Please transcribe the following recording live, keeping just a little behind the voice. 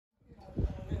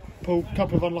Paul, a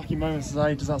couple of unlucky moments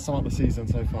today. Does that sum up the season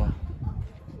so far?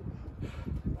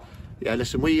 Yeah,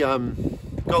 listen, we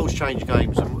goals change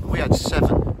games, and we had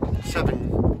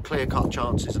seven clear-cut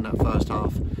chances in that first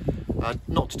half.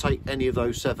 Not to take any of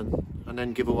those 7 and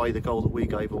then give away the goal that we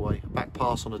gave away. Back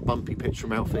pass on a bumpy pitch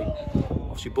from Alfie.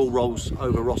 Obviously, ball rolls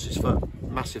over Ross's foot.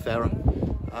 Massive error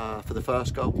for the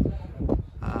first goal.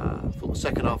 I thought the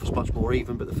second half was much more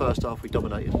even, but the first half we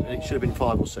dominated, and it should have been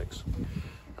 5 or 6.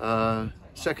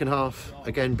 Second half,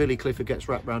 again, Billy Clifford gets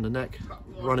wrapped round the neck,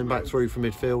 running back through from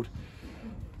midfield.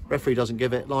 Referee doesn't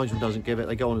give it, linesman doesn't give it,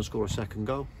 they go on and score a second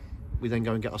goal. We then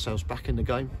go and get ourselves back in the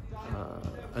game,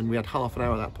 and we had half an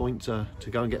hour at that point to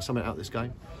go and get something out of this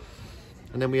game.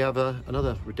 And then we have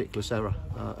another ridiculous error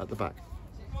at the back.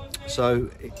 So,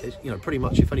 you know, pretty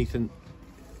much, if anything,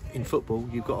 in football,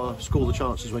 you've got to score the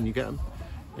chances when you get them,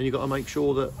 and you've got to make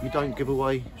sure that you don't give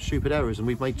away stupid errors. And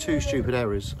we've made 2 stupid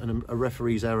errors and a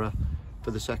referee's error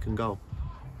for the second goal.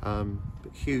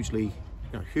 But hugely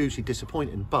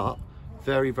disappointing, but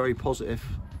very, very positive.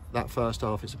 That first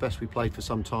half, it's the best we played for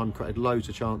some time, created loads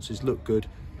of chances, looked good,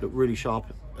 looked really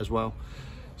sharp as well.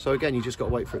 So again, you just got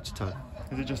to wait for it to turn.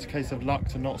 Is it just a case of luck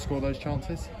to not score those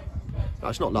chances? No,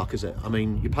 it's not luck, is it? I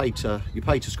mean, you're paid to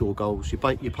score goals, you're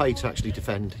paid to actually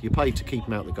defend, you're paid to keep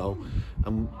them out the goal,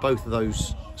 and both of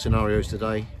those scenarios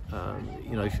today,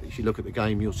 you know, if you look at the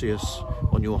game, you'll see us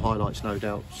on your highlights, no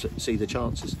doubt, see the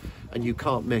chances, and you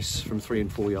can't miss from 3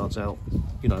 and 4 yards out,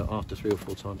 you know, after 3 or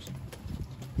 4 times.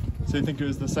 So you think it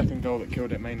was the second goal that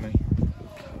killed it mainly?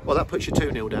 Well, that puts you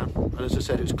 2-0 down, and as I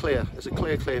said, it was clear. It's a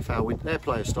clear foul. Their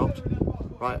player stopped,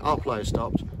 right? Our player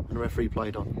stopped, and the referee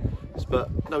played on.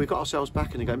 But no, we got ourselves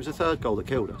back in the game. It was the third goal that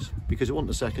killed us, because it wasn't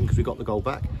the second, because we got the goal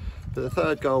back. But the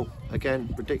third goal,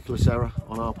 again, ridiculous error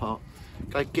on our part.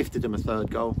 Okay, gifted them a third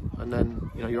goal, and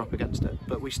then, you know, you're up against it.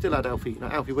 But we still had Alfie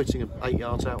Whittingham 8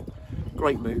 yards out.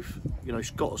 Great move. You know,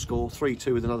 he's got to score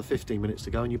 3-2 with another 15 minutes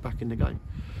to go, and you're back in the game.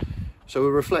 So we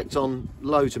reflect on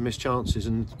loads of missed chances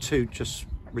and 2 just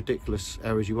ridiculous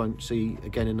errors you won't see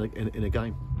again in a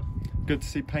game. Good to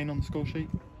see Payne on the score sheet?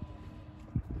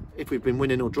 If we've been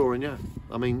winning or drawing, yeah.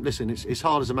 I mean, listen, it's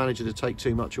hard as a manager to take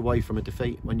too much away from a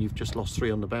defeat when you've just lost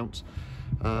 3 on the bounce.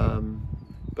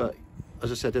 But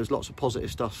as I said, there was lots of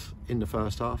positive stuff in the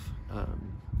first half.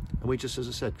 And we just, as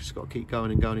I said, just got to keep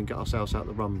going and get ourselves out of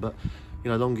the run. But,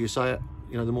 you know, the longer you say it,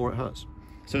 you know, the more it hurts.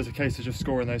 So it's a case of just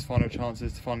scoring those final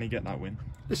chances to finally get that win?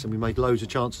 Listen, we made loads of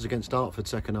chances against Dartford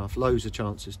second half, loads of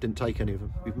chances, didn't take any of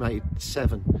them. We've made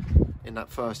 7 in that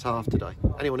first half today.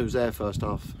 Anyone who was there first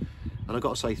half, and I've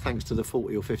got to say thanks to the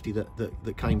 40 or 50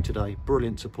 that came today.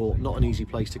 Brilliant support, not an easy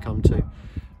place to come to.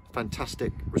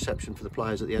 Fantastic reception for the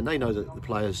players at the end. They know that the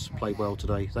players played well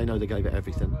today. They know they gave it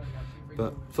everything.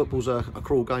 But football's a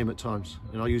cruel game at times.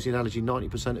 You know, I use the analogy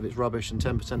 90% of it's rubbish and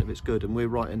 10% of it's good, and we're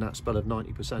right in that spell of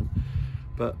 90%.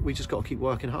 But we just got to keep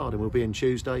working hard, and we'll be in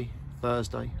Tuesday,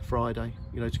 Thursday, Friday,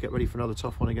 you know, to get ready for another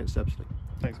tough one against Ebbsfleet.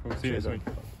 Thanks, Paul. See you next week.